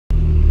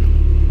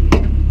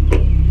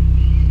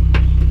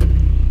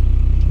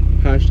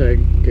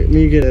hashtag get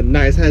me get a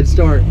nice head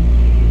start.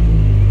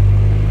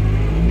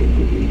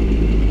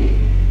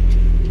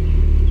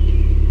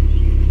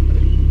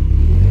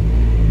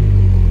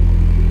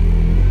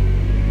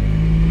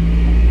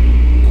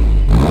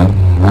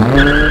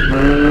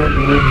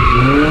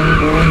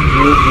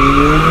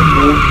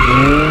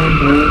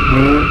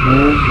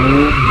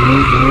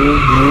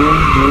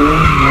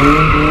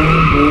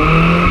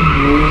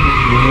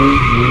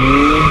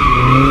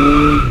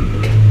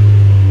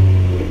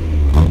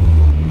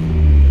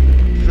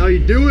 How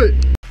you do it?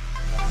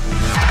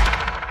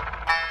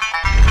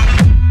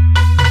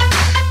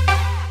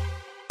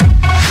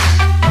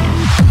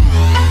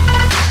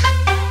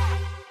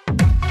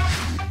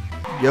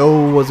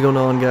 Yo, what's going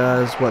on,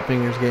 guys?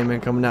 WetFingers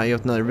Gaming coming at you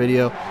with another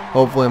video.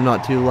 Hopefully I'm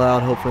not too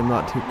loud, hopefully I'm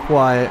not too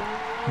quiet,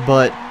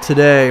 but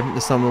today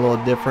is something a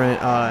little different.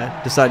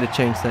 Decided to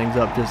change things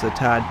up just a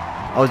tad.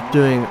 I was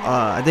doing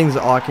I think it's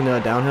the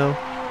Akina downhill.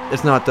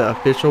 It's not the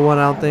official one,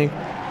 I don't think.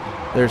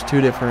 There's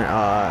two different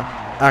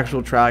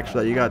actual tracks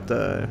that you got.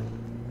 The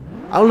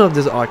I don't know if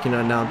this is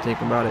Akina now I'm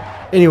thinking about it.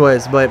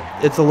 Anyways, but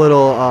it's a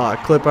little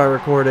clip I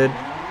recorded.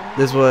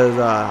 This was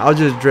I was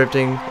just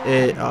drifting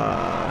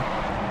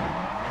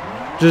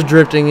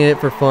it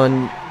for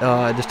fun,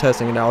 just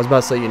testing it out. I was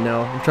about to say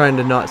I'm trying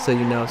to not say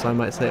so I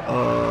might say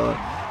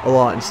a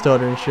lot and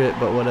stutter and shit,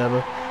 but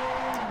whatever.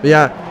 But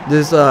yeah,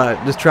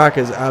 this track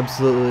is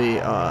absolutely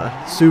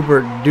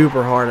super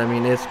duper hard. I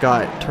mean, it's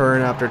got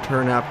turn after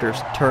turn after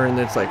turn.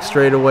 It's like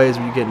straightaways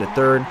when you get into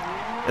third,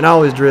 and I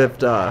always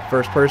drift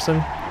first person.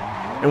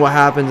 And what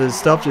happens is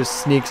stuff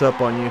just sneaks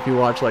up on you if you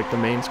watch like the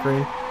main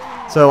screen.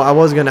 So I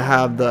was gonna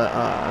have the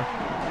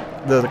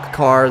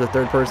car, the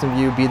third person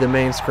view, be the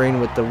main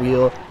screen with the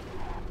wheel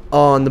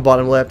on the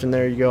bottom left, and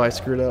there you go, I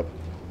screwed up.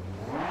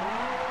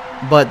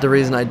 But the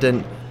reason I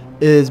didn't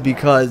is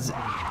because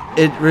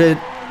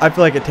I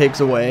feel like it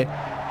takes away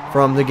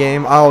from the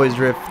game. I always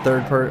drift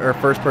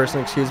first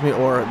person, excuse me,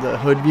 or the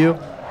hood view,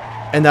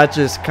 and that's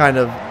just kind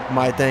of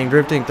my thing.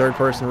 Drifting third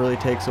person really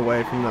takes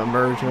away from the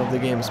immersion of the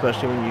game,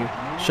 especially when you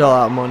shell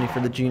out money for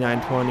the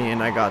G920,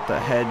 and I got the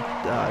head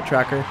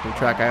tracker, the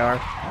Track IR,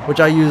 which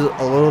I use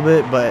a little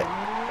bit, but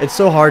it's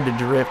so hard to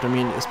drift. I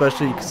mean,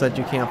 especially since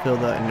you can't feel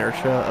the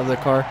inertia of the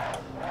car.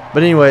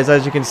 But anyways,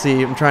 as you can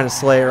see, I'm trying to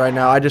slay it right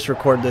now. I just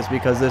recorded this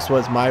because this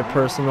was my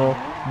personal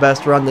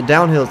best run. The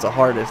downhill is the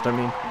hardest. I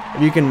mean,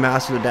 if you can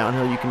master the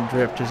downhill, you can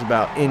drift just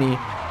about any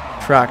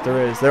track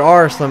there is. There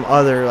are some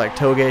other like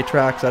Touge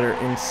tracks that are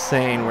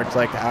insane, where it's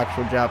like the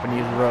actual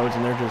Japanese roads,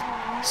 and they're just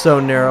so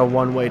narrow,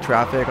 one-way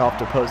traffic. I'll have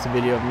to post a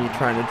video of me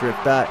trying to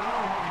drift that.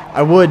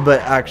 I would,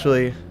 but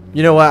actually,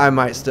 you know what? I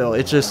might still.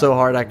 It's just so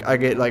hard. I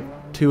get like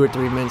 2 or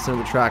 3 minutes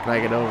into the track and I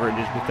get over it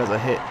just because I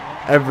hit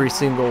every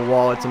single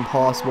wall. It's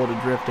impossible to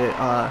drift it.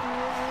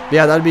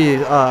 Yeah, that'd be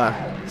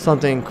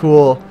something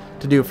cool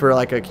to do for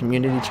like a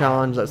community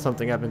challenge. That's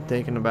something I've been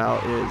thinking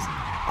about. Is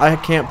I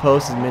can't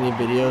post as many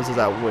videos as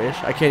I wish.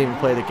 I can't even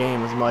play the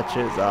game as much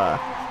as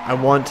I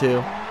want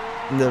to.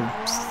 And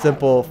the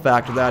simple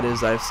fact of that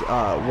is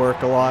I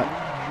work a lot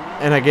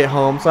and I get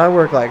home. So I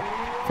work like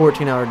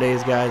 14-hour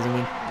days, guys. I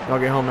mean, I'll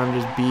get home and I'm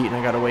just beat, and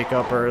I gotta wake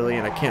up early,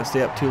 and I can't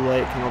stay up too late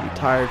because I'll be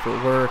tired for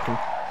work. And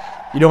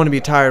you don't want to be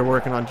tired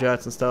working on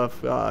jets and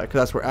stuff, because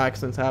that's where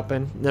accidents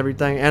happen and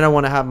everything. And I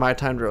want to have my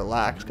time to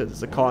relax because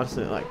it's a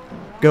constant like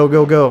go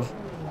go go.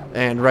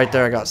 And right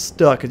there I got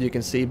stuck, as you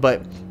can see.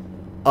 But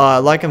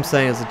like I'm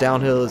saying, is the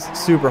downhill is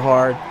super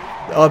hard.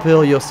 The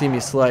uphill you'll see me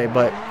slay.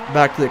 But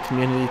back to the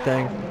community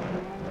thing,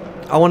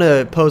 I want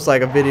to post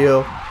like a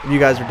video if you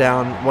guys are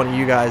down, one of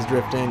you guys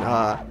drifting.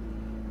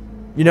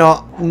 You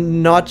know,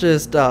 not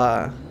just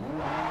like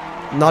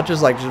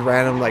just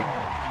random like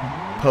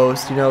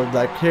posts, you know,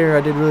 like, here,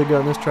 I did really good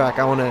on this track.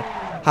 I want to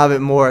have it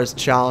more as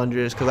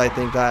challenges, because I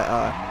think that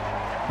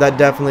that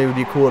definitely would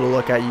be cool to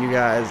look at you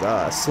guys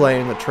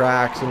slaying the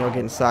tracks, you know,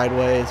 getting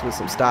sideways with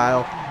some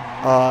style,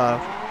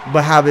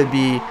 but have it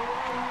be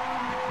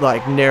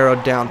like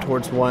narrowed down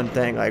towards one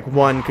thing. Like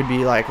one could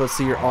be like, let's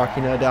see your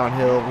Akina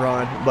downhill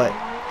run, but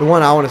the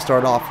one I want to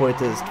start off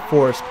with is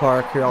Forest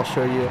Park. Here, I'll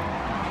show you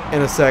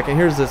in a second.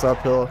 Here's this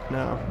uphill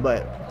now,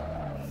 but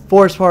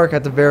Forest Park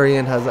at the very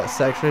end has that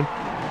section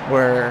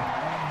where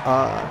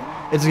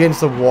it's against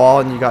the wall,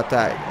 and you got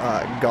that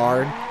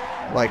guard,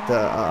 like the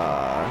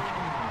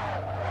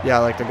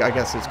I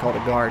guess it's called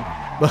a guard,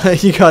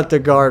 but you got the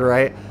guard,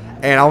 right?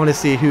 And I want to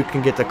see who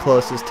can get the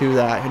closest to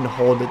that and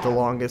hold it the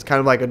longest, kind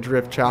of like a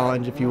drift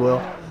challenge, if you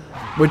will,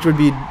 which would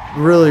be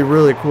really,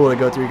 really cool to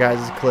go through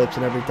guys' clips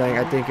and everything.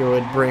 I think it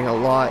would bring a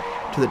lot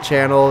to the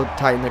channel,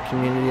 tighten the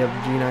community of the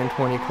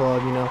G920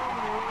 club, you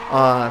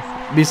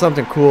know, be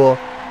something cool.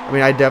 I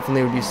mean, I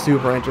definitely would be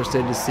super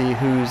interested to see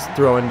who's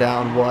throwing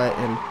down what,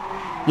 and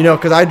you know,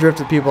 because I drift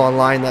with people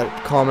online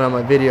that comment on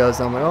my videos,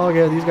 and I'm like, oh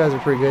yeah, these guys are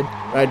pretty good.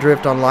 And I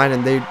drift online,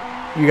 and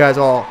you guys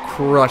all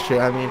crush it.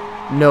 I mean,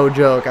 no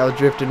joke. I was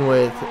drifting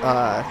with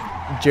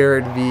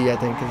Jared V, I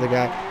think is the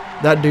guy.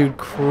 That dude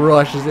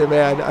crushes it,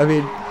 man. I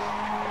mean,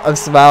 I'm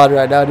smiling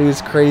right now.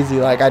 Dude's crazy.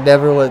 Like, I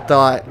never would have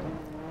thought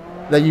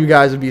that you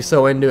guys would be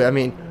so into it. I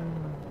mean,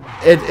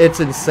 it's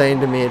insane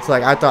to me. It's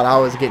like I thought I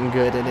was getting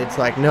good, and it's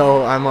like,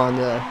 no, I'm on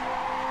the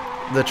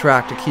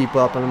track to keep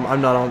up, and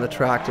I'm not on the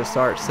track to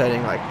start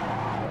setting, like,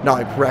 not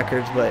like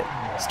records, but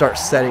start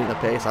setting the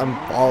pace. I'm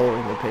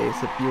following the pace,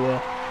 if you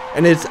will,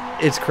 and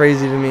it's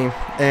crazy to me.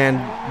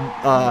 And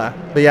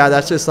but yeah,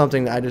 that's just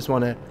something that I just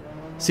want to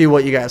see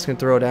what you guys can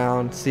throw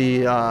down,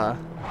 see what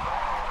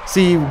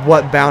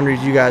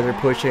boundaries you guys are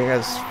pushing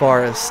as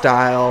far as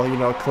style, you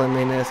know,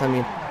 cleanliness. I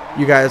mean,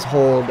 you guys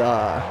hold,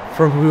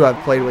 from who I've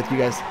played with, you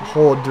guys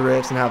hold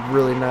drifts and have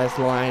really nice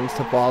lines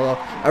to follow.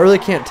 I really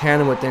can't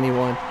tandem with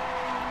anyone.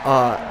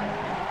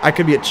 I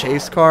could be a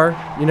chase car,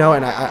 you know,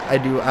 and I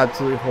do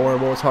absolutely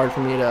horrible. It's hard for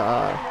me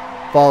to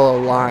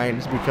follow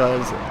lines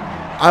because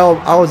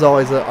I was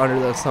always under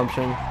the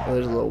assumption, oh,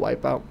 there's a little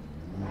wipeout.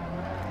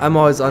 I'm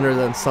always under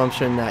the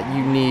assumption that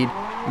you need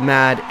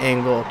mad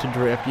angle to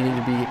drift. You need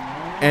to be,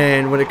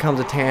 and when it comes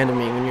to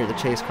tandeming, when you're the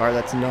chase car,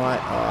 that's not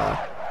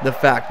the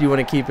fact. You want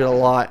to keep it a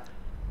lot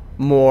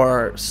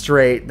more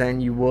straight than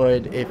you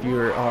would if you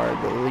are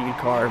the lead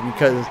car,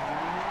 because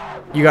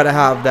you got to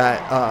have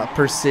that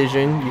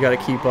precision. You got to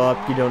keep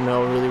up. You don't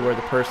know really where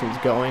the person's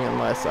going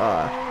unless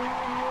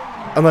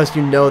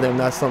you know them.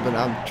 That's something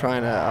I'm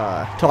trying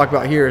to talk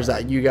about here, is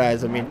that you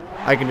guys, I mean,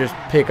 I can just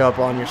pick up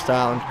on your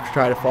style and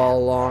try to follow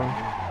along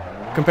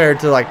compared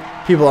to like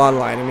people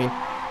online. I mean,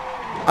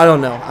 I don't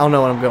know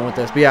what I'm going with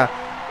this, but yeah,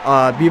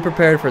 be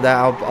prepared for that.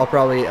 I'll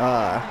probably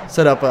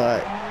set up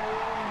a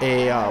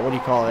what do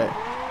you call it,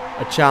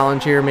 a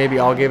challenge here. Maybe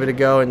I'll give it a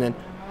go, and then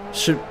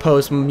should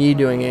post me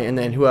doing it, and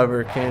then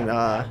whoever can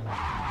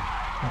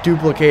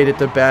duplicate it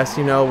the best,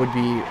 you know, would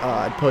be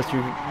post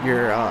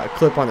your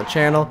clip on the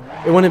channel.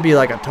 It wouldn't be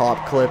like a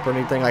top clip or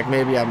anything. Like,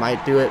 maybe I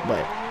might do it,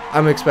 but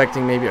I'm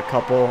expecting maybe a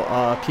couple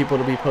people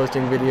to be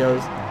posting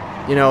videos.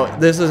 You know,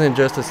 this isn't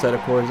just Assetto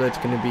Corsa. It's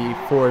going to be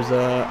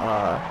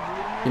Forza,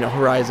 you know,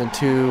 Horizon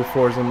 2,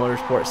 Forza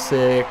Motorsport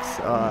 6,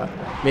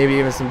 maybe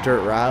even some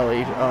Dirt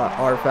Rally,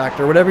 R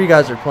Factor, whatever you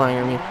guys are playing.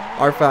 I mean,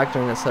 R Factor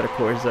and Assetto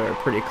Corsa are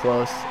pretty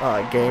close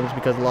games,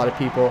 because a lot of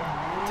people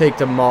take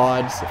the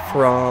mods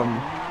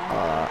from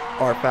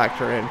R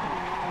Factor and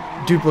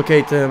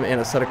duplicate them in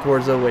Assetto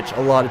Corsa, which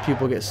a lot of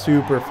people get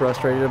super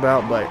frustrated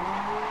about. But,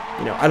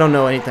 you know, I don't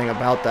know anything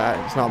about that.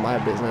 It's not my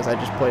business. I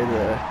just play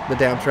the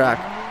damn track.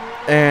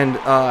 And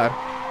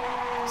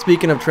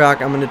speaking of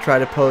track, I'm going to try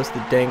to post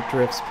the Dank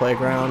Drifts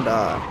playground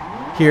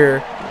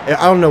here.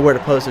 I don't know where to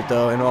post it,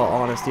 though, in all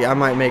honesty. I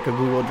might make a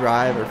Google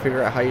Drive or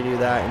figure out how you do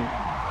that and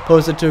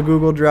post it to a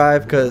Google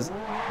Drive, because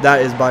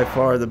that is by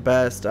far the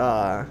best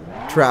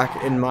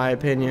track, in my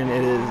opinion.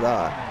 It is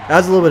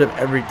has a little bit of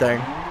everything,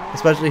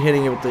 especially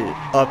hitting it with the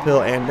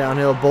uphill and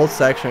downhill, both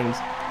sections.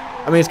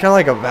 I mean, it's kind of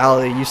like a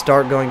valley. You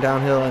start going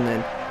downhill, and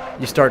then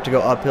you start to go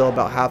uphill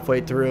about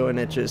halfway through, and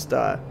it just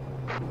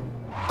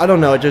I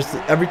don't know, just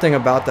everything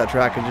about that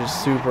track is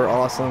just super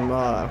awesome.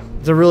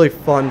 It's a really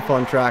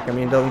fun track. I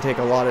mean, it doesn't take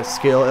a lot of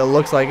skill. It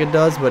looks like it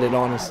does, but it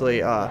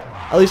honestly,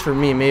 at least for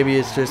me, maybe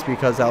it's just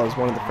because that was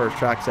one of the first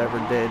tracks I ever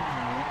did.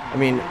 I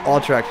mean,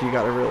 all tracks you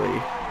gotta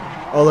really,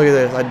 oh, look at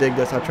this, I dig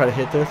this. I'll try to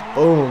hit this,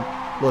 boom,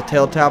 little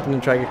tail tap, and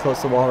then try to get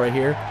close to the wall right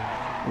here.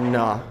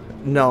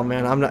 No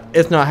man,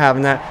 it's not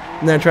having that.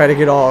 And then try to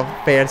get all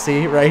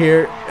fancy right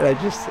here, and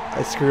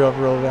I screw up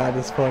real bad.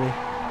 It's funny.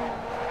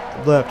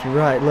 Left and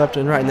right,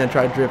 and then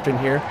try to drift in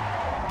here.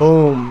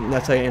 Boom, and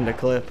that's how you end a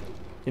clip,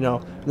 you know.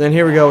 And then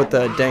here we go with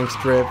the Dank's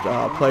Drift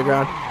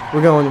playground.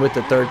 We're going with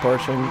the third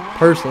person,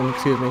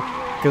 excuse me,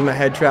 because my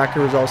head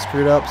tracker was all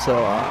screwed up.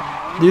 So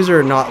these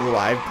are not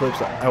live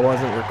clips. I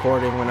wasn't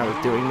recording when I was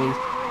doing these.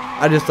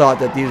 I just thought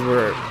that these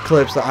were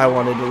clips that I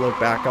wanted to look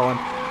back on,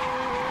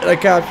 and I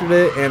captured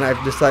it, and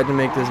I've decided to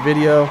make this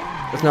video.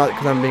 It's not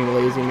because I'm being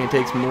lazy. I mean, it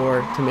takes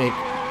more to make,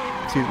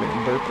 excuse me,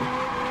 I'm burping,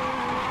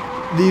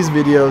 these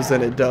videos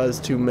than it does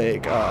to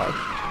make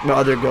my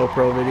other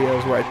GoPro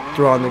videos, where I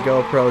throw on the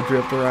GoPro,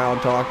 drift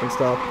around, talk and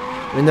stuff.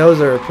 I mean, those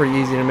are pretty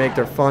easy to make.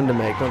 They're fun to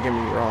make, don't get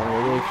me wrong,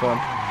 they're really fun.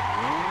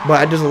 But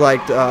I just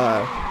liked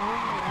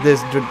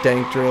this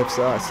Dank Drifts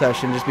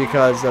session just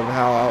because of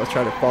how I was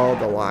trying to follow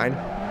the line.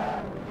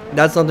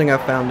 That's something I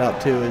found out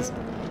too, is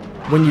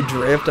when you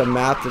drift a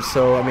map that's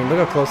so, I mean, look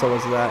how close I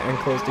was to that, and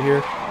close to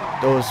here,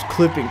 those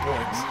clipping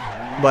points.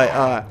 But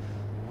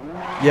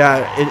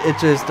yeah, it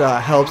just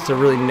helps to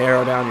really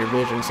narrow down your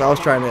vision. So I was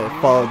trying to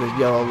follow this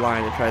yellow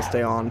line and try to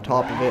stay on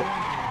top of it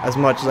as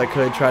much as I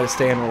could, try to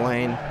stay in the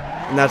lane.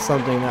 And that's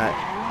something that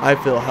I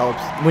feel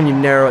helps when you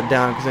narrow it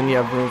down, because then you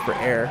have room for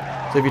error.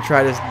 So if you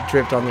try to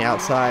drift on the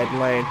outside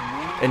lane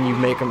and you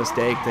make a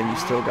mistake, then you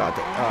still got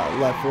the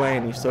left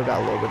lane, you still got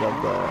a little bit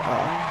of the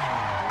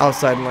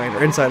outside lane,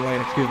 or inside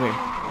lane, excuse me.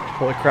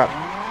 Holy crap.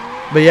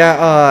 But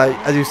yeah,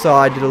 as you saw,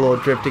 I did a little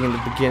drifting in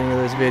the beginning of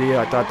this video.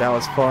 I thought that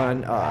was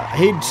fun. I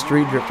hate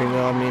street drifting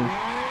though. I mean,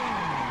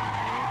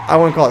 I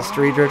wouldn't call it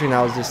street drifting.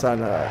 I was just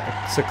on a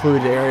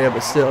secluded area, but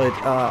still,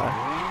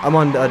 I'm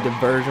on a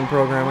diversion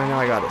program right now.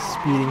 I got a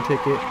speeding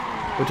ticket,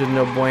 which is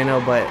no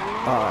bueno, but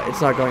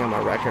it's not going on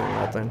my record or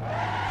nothing.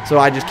 So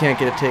I just can't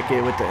get a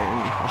ticket within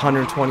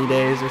 120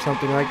 days or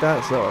something like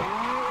that. So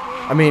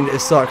I mean, it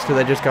sucks because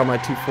I just got my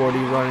 240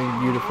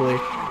 running beautifully,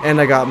 and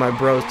I got my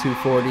bro's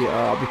 240.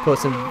 I'll be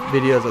posting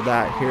videos of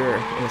that here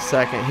in a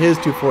second. His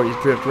 240 is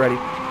drift ready.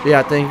 But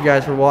yeah, thank you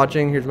guys for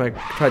watching. Here's my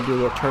try to do a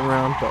little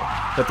turnaround,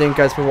 but thank you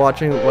guys for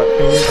watching.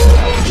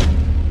 WetFingers.